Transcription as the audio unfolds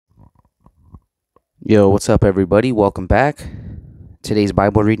Yo, what's up, everybody? Welcome back. Today's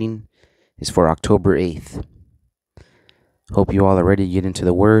Bible reading is for October 8th. Hope you all are ready to get into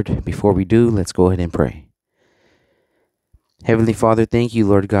the Word. Before we do, let's go ahead and pray. Heavenly Father, thank you,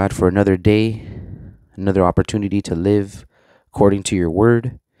 Lord God, for another day, another opportunity to live according to your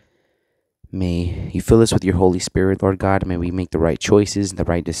Word. May you fill us with your Holy Spirit, Lord God. May we make the right choices and the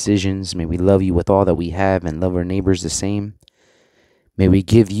right decisions. May we love you with all that we have and love our neighbors the same. May we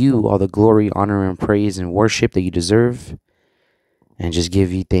give you all the glory, honor, and praise and worship that you deserve, and just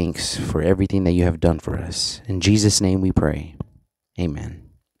give you thanks for everything that you have done for us. In Jesus' name we pray. Amen.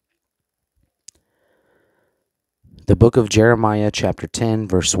 The book of Jeremiah, chapter 10,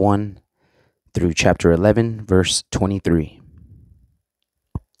 verse 1 through chapter 11, verse 23.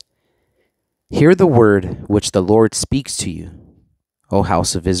 Hear the word which the Lord speaks to you, O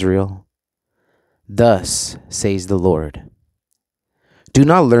house of Israel. Thus says the Lord, do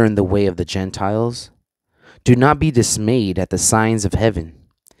not learn the way of the Gentiles. Do not be dismayed at the signs of heaven,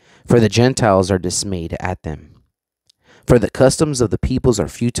 for the Gentiles are dismayed at them. For the customs of the peoples are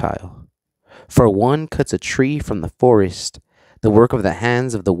futile. For one cuts a tree from the forest, the work of the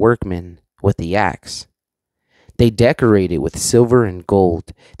hands of the workmen, with the axe. They decorate it with silver and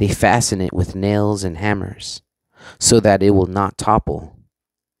gold. They fasten it with nails and hammers, so that it will not topple.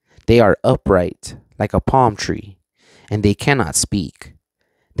 They are upright like a palm tree, and they cannot speak.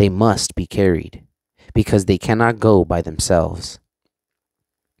 They must be carried, because they cannot go by themselves.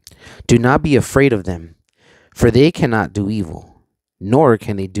 Do not be afraid of them, for they cannot do evil, nor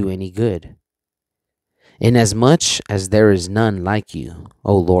can they do any good. Inasmuch as there is none like you,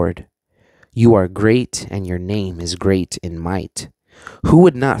 O Lord, you are great, and your name is great in might. Who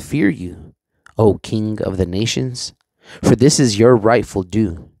would not fear you, O King of the nations? For this is your rightful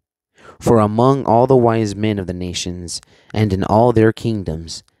due. For among all the wise men of the nations, and in all their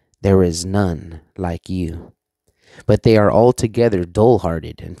kingdoms, there is none like you. But they are altogether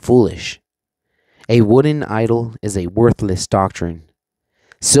dull-hearted and foolish. A wooden idol is a worthless doctrine.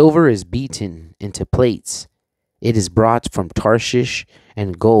 Silver is beaten into plates. It is brought from Tarshish,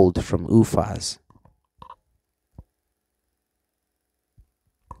 and gold from Uphaz.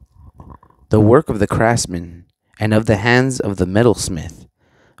 The work of the craftsman, and of the hands of the metalsmith.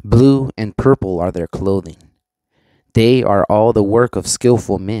 Blue and purple are their clothing. They are all the work of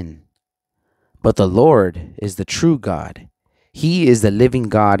skillful men. But the Lord is the true God. He is the living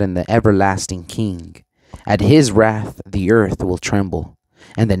God and the everlasting King. At his wrath the earth will tremble,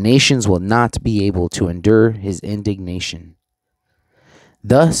 and the nations will not be able to endure his indignation.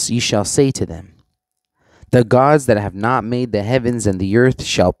 Thus ye shall say to them, the gods that have not made the heavens and the earth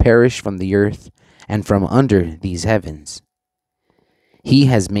shall perish from the earth and from under these heavens. He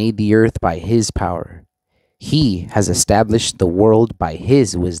has made the earth by his power. He has established the world by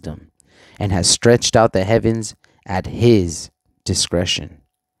his wisdom, and has stretched out the heavens at his discretion.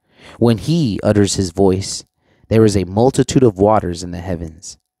 When he utters his voice, there is a multitude of waters in the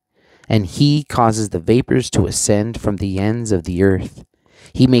heavens, and he causes the vapors to ascend from the ends of the earth.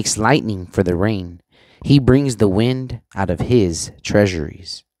 He makes lightning for the rain. He brings the wind out of his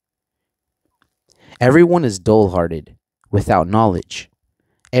treasuries. Everyone is dull-hearted, without knowledge.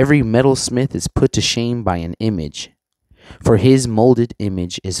 Every metalsmith is put to shame by an image, for his molded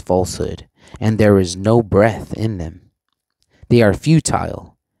image is falsehood, and there is no breath in them. They are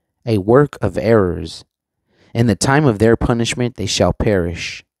futile, a work of errors. In the time of their punishment they shall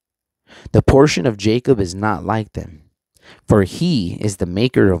perish. The portion of Jacob is not like them, for he is the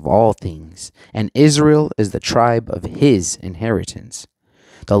maker of all things, and Israel is the tribe of his inheritance.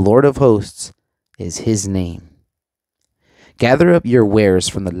 The Lord of hosts is his name. Gather up your wares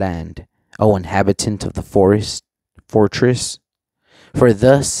from the land, O inhabitant of the fortress, for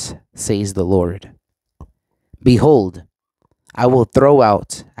thus says the Lord, behold, I will throw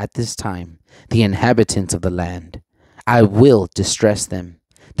out at this time the inhabitants of the land. I will distress them,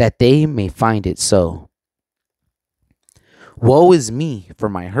 that they may find it so. Woe is me for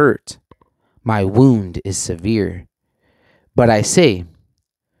my hurt, my wound is severe. But I say,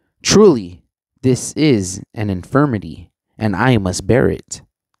 truly, this is an infirmity, and I must bear it.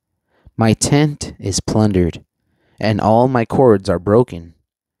 My tent is plundered, and all my cords are broken.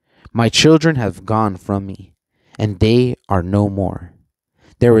 My children have gone from me, and they are no more.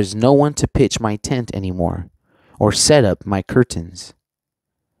 There is no one to pitch my tent any more, or set up my curtains.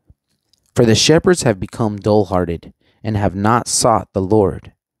 For the shepherds have become dull-hearted, and have not sought the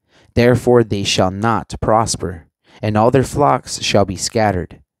Lord. Therefore they shall not prosper, and all their flocks shall be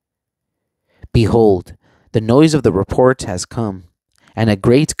scattered. Behold, the noise of the report has come, and a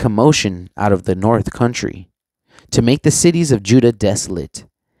great commotion out of the north country, to make the cities of Judah desolate,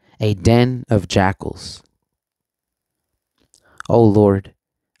 a den of jackals. O Lord,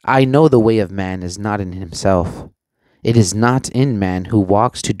 I know the way of man is not in himself. It is not in man who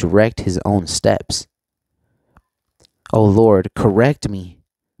walks to direct his own steps. O Lord, correct me,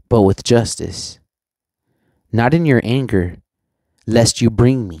 but with justice, not in your anger, lest you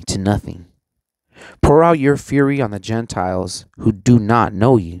bring me to nothing. Pour out your fury on the Gentiles who do not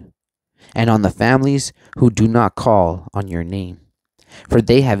know you, and on the families who do not call on your name. For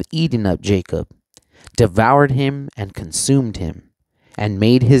they have eaten up Jacob, devoured him and consumed him, and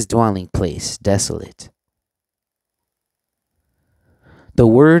made his dwelling place desolate. The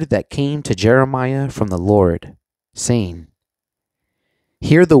word that came to Jeremiah from the Lord, saying,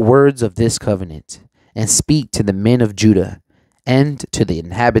 Hear the words of this covenant, and speak to the men of Judah and to the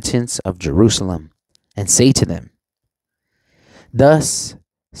inhabitants of Jerusalem, and say to them, Thus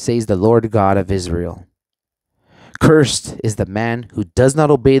says the Lord God of Israel, Cursed is the man who does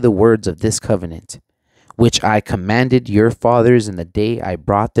not obey the words of this covenant, which I commanded your fathers in the day I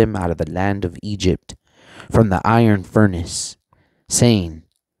brought them out of the land of Egypt, from the iron furnace, saying,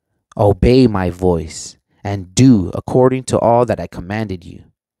 Obey my voice, and do according to all that I commanded you.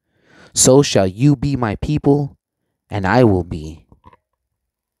 So shall you be my people, and I will be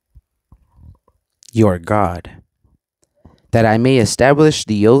your God, that I may establish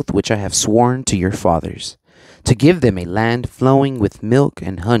the oath which I have sworn to your fathers, to give them a land flowing with milk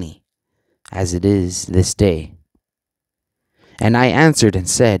and honey, as it is this day. And I answered and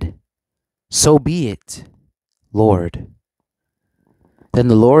said, So be it, Lord. Then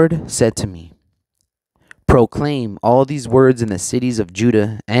the Lord said to me, Proclaim all these words in the cities of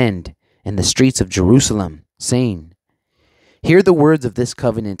Judah and in the streets of Jerusalem, saying, Hear the words of this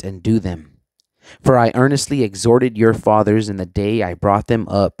covenant and do them. For I earnestly exhorted your fathers in the day I brought them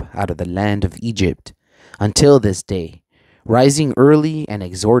up out of the land of Egypt, until this day, rising early and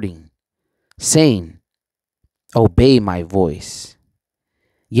exhorting, saying, Obey my voice.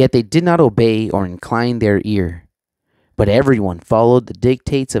 Yet they did not obey or incline their ear, but everyone followed the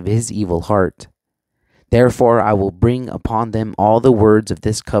dictates of his evil heart. Therefore I will bring upon them all the words of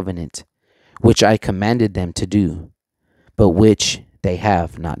this covenant, which I commanded them to do, but which they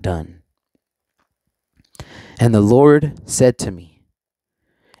have not done. And the Lord said to me,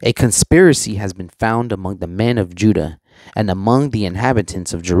 A conspiracy has been found among the men of Judah and among the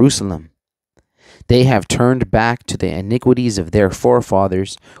inhabitants of Jerusalem. They have turned back to the iniquities of their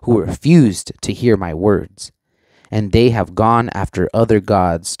forefathers who refused to hear my words, and they have gone after other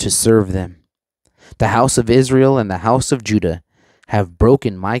gods to serve them. The house of Israel and the house of Judah have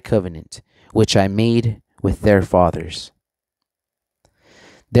broken my covenant, which I made with their fathers.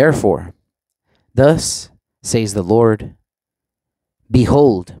 Therefore, thus says the Lord,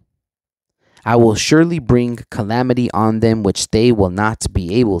 Behold, I will surely bring calamity on them which they will not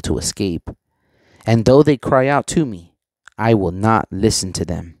be able to escape. And though they cry out to me, I will not listen to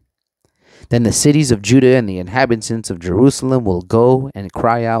them. Then the cities of Judah and the inhabitants of Jerusalem will go and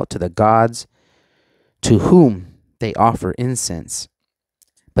cry out to the gods to whom they offer incense,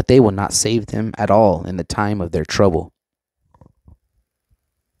 but they will not save them at all in the time of their trouble.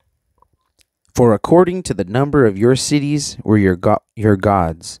 For according to the number of your cities were your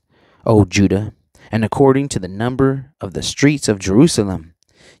gods, O Judah, and according to the number of the streets of Jerusalem,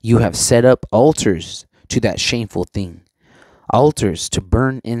 you have set up altars to that shameful thing, altars to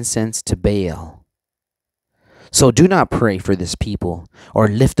burn incense to Baal. So do not pray for this people, or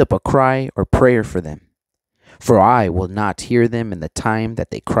lift up a cry or prayer for them, for I will not hear them in the time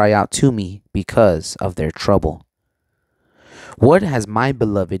that they cry out to me because of their trouble. What has my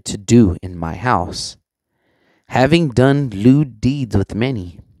beloved to do in my house, having done lewd deeds with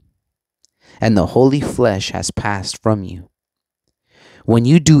many? And the holy flesh has passed from you. When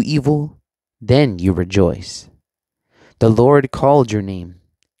you do evil, then you rejoice. The Lord called your name,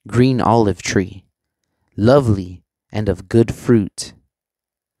 green olive tree, lovely and of good fruit.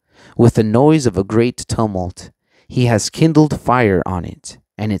 With the noise of a great tumult, he has kindled fire on it,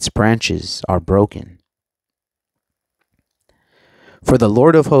 and its branches are broken. For the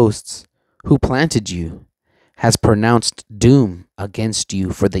Lord of hosts, who planted you, has pronounced doom against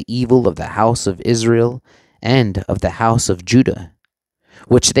you for the evil of the house of Israel and of the house of Judah,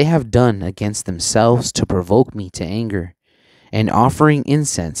 which they have done against themselves to provoke me to anger, and offering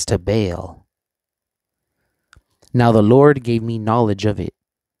incense to Baal. Now the Lord gave me knowledge of it,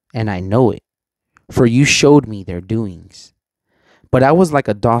 and I know it, for you showed me their doings. But I was like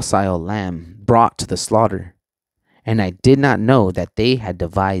a docile lamb brought to the slaughter, and I did not know that they had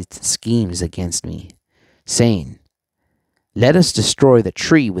devised schemes against me, saying, Let us destroy the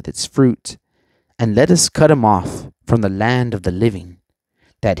tree with its fruit, and let us cut him off from the land of the living,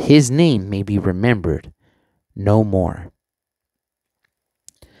 that his name may be remembered no more.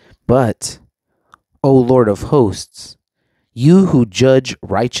 But, O Lord of hosts, you who judge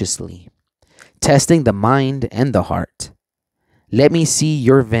righteously, testing the mind and the heart, let me see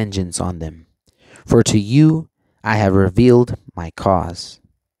your vengeance on them, for to you I have revealed my cause.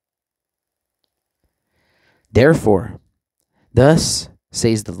 Therefore, thus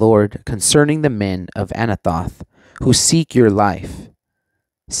says the Lord concerning the men of Anathoth who seek your life,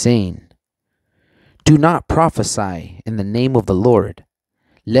 saying, do not prophesy in the name of the Lord,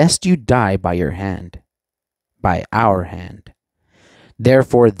 lest you die by your hand, by our hand.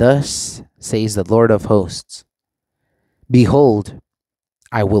 Therefore thus says the Lord of hosts, behold,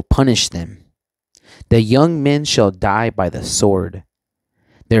 I will punish them. The young men shall die by the sword.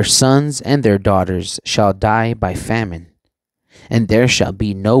 Their sons and their daughters shall die by famine, and there shall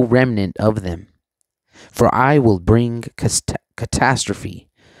be no remnant of them. For I will bring catastrophe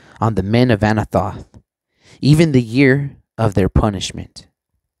on the men of Anathoth, even the year of their punishment.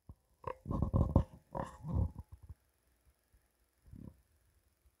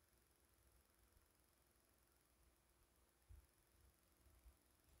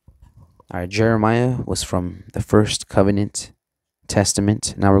 All right, Jeremiah was from the First Covenant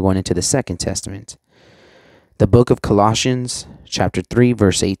Testament. Now we're going into the Second Testament. The book of Colossians, chapter 3,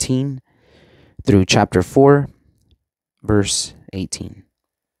 verse 18, through chapter 4, verse 18.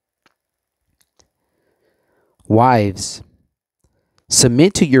 Wives,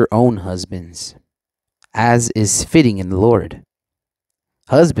 submit to your own husbands, as is fitting in the Lord.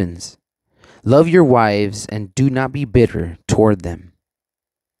 Husbands, love your wives and do not be bitter toward them.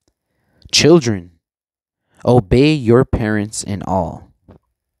 Children, obey your parents in all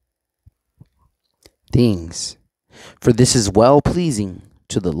things, for this is well-pleasing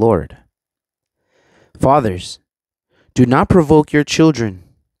to the Lord. Fathers, do not provoke your children,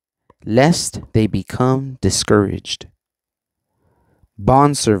 lest they become discouraged.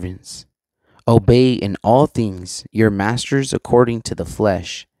 Bondservants, obey in all things your masters according to the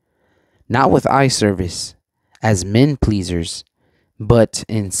flesh, not with eye service, as men pleasers, but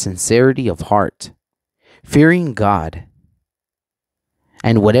in sincerity of heart, fearing God.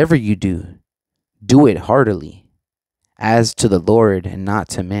 And whatever you do, do it heartily, as to the Lord and not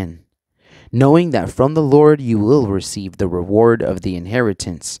to men, knowing that from the Lord you will receive the reward of the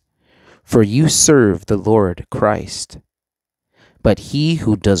inheritance, for you serve the Lord Christ. But he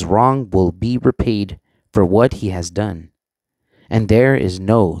who does wrong will be repaid for what he has done, and there is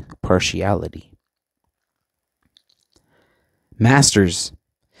no partiality. Masters,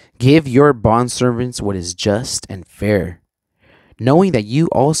 give your bondservants what is just and fair, knowing that you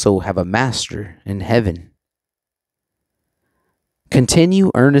also have a master in heaven. Continue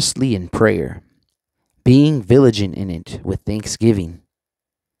earnestly in prayer, being vigilant in it with thanksgiving.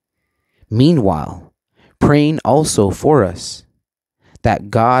 Meanwhile, praying also for us, that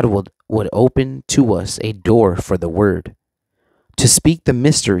God would open to us a door for the word, to speak the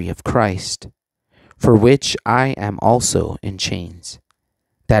mystery of Christ, for which I am also in chains,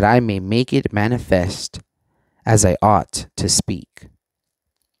 that I may make it manifest as I ought to speak.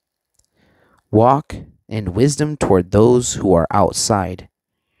 Walk in wisdom toward those who are outside,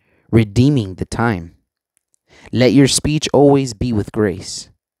 redeeming the time. Let your speech always be with grace,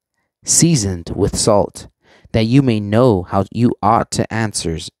 seasoned with salt, that you may know how you ought to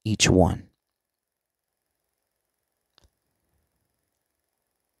answer each one.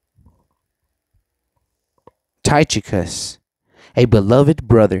 Tychicus, a beloved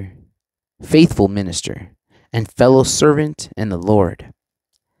brother, faithful minister, and fellow servant in the Lord,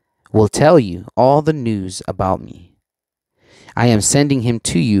 will tell you all the news about me. I am sending him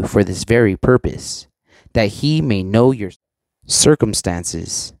to you for this very purpose, that he may know your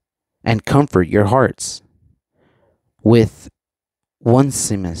circumstances and comfort your hearts. With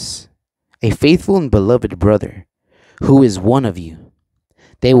Onesimus, a faithful and beloved brother, who is one of you,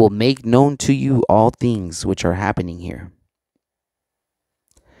 they will make known to you all things which are happening here.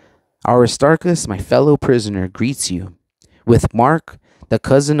 Aristarchus, my fellow prisoner, greets you, with Mark, the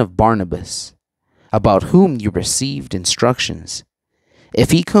cousin of Barnabas, about whom you received instructions. If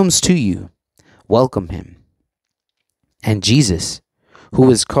he comes to you, welcome him. And Jesus,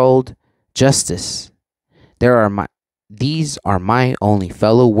 who is called Justus, these are my only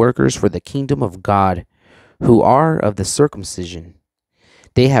fellow workers for the kingdom of God, who are of the circumcision.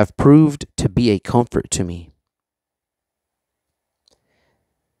 They have proved to be a comfort to me.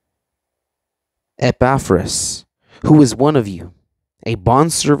 Epaphras, who is one of you, a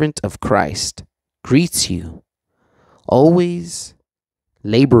bondservant of Christ, greets you, always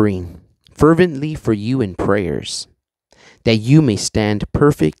laboring fervently for you in prayers, that you may stand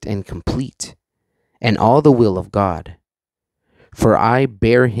perfect and complete, and all the will of God. For I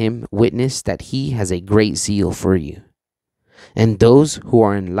bear him witness that he has a great zeal for you. And those who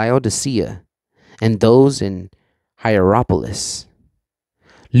are in Laodicea, and those in Hierapolis,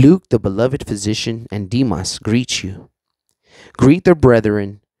 Luke, the beloved physician, and Demas greet you. Greet the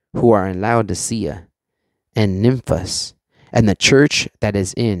brethren who are in Laodicea, and Nymphas, and the church that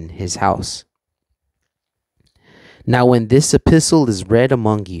is in his house. Now when this epistle is read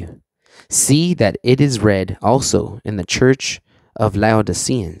among you, see that it is read also in the church of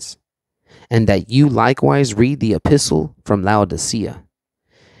Laodiceans, and that you likewise read the epistle from Laodicea,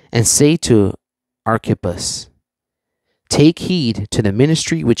 and say to Archippus, take heed to the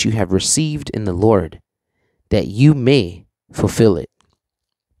ministry which you have received in the Lord, that you may fulfill it.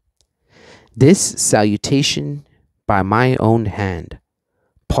 This salutation by my own hand,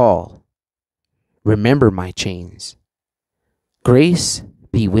 Paul. Remember my chains. Grace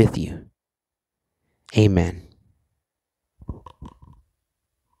be with you. Amen.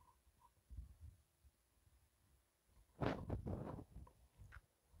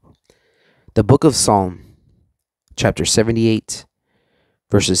 The book of Psalm, chapter 78,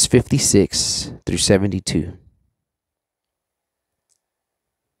 verses 56 through 72.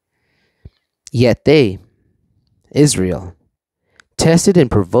 Yet they, Israel, tested and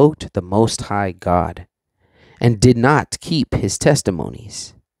provoked the Most High God, and did not keep his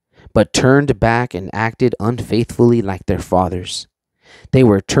testimonies, but turned back and acted unfaithfully like their fathers. They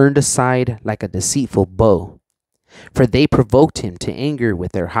were turned aside like a deceitful bow, for they provoked him to anger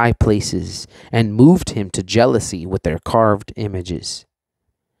with their high places, and moved him to jealousy with their carved images.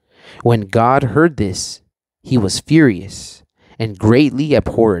 When God heard this, he was furious, and greatly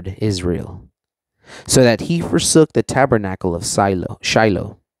abhorred Israel, so that he forsook the tabernacle of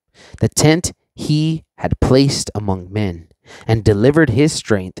Shiloh, the tent he had placed among men, and delivered his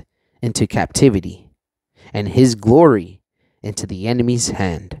strength into captivity, and his glory into the enemy's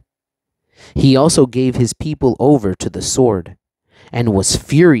hand. He also gave his people over to the sword, and was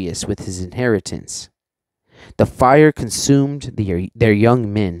furious with his inheritance. The fire consumed their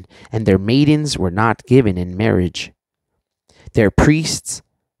young men, and their maidens were not given in marriage. Their priests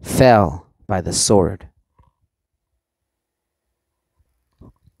fell by the sword,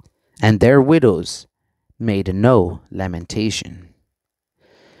 and their widows made no lamentation.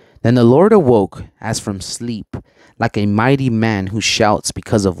 Then the Lord awoke as from sleep, like a mighty man who shouts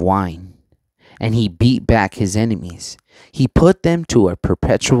because of wine. And he beat back his enemies. He put them to a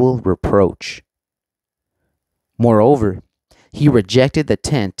perpetual reproach. Moreover, he rejected the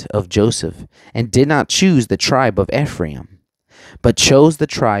tent of Joseph, and did not choose the tribe of Ephraim, but chose the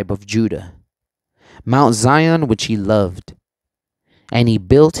tribe of Judah, Mount Zion which he loved. And he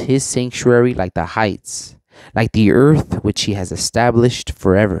built his sanctuary like the heights, like the earth which he has established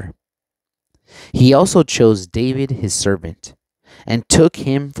forever. He also chose David his servant, and took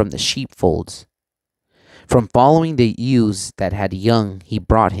him from the sheepfolds. From following the ewes that had young he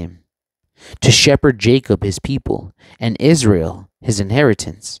brought him, to shepherd Jacob his people, and Israel his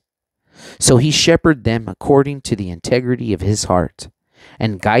inheritance. So he shepherded them according to the integrity of his heart,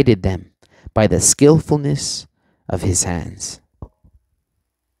 and guided them by the skillfulness of his hands.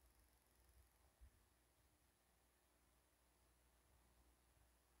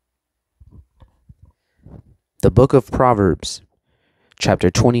 The book of Proverbs,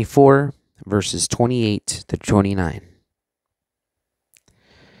 chapter 24, verses 28 to 29.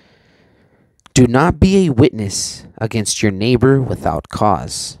 Do not be a witness against your neighbor without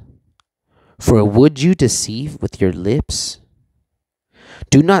cause, for would you deceive with your lips?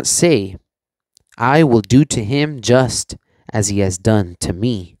 Do not say, I will do to him just as he has done to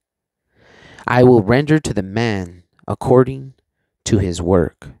me. I will render to the man according to his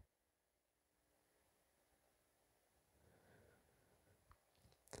work.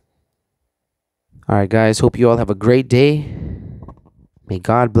 All right, guys, hope you all have a great day. May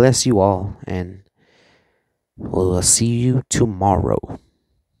God bless you all, and we'll see you tomorrow.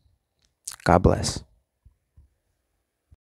 God bless.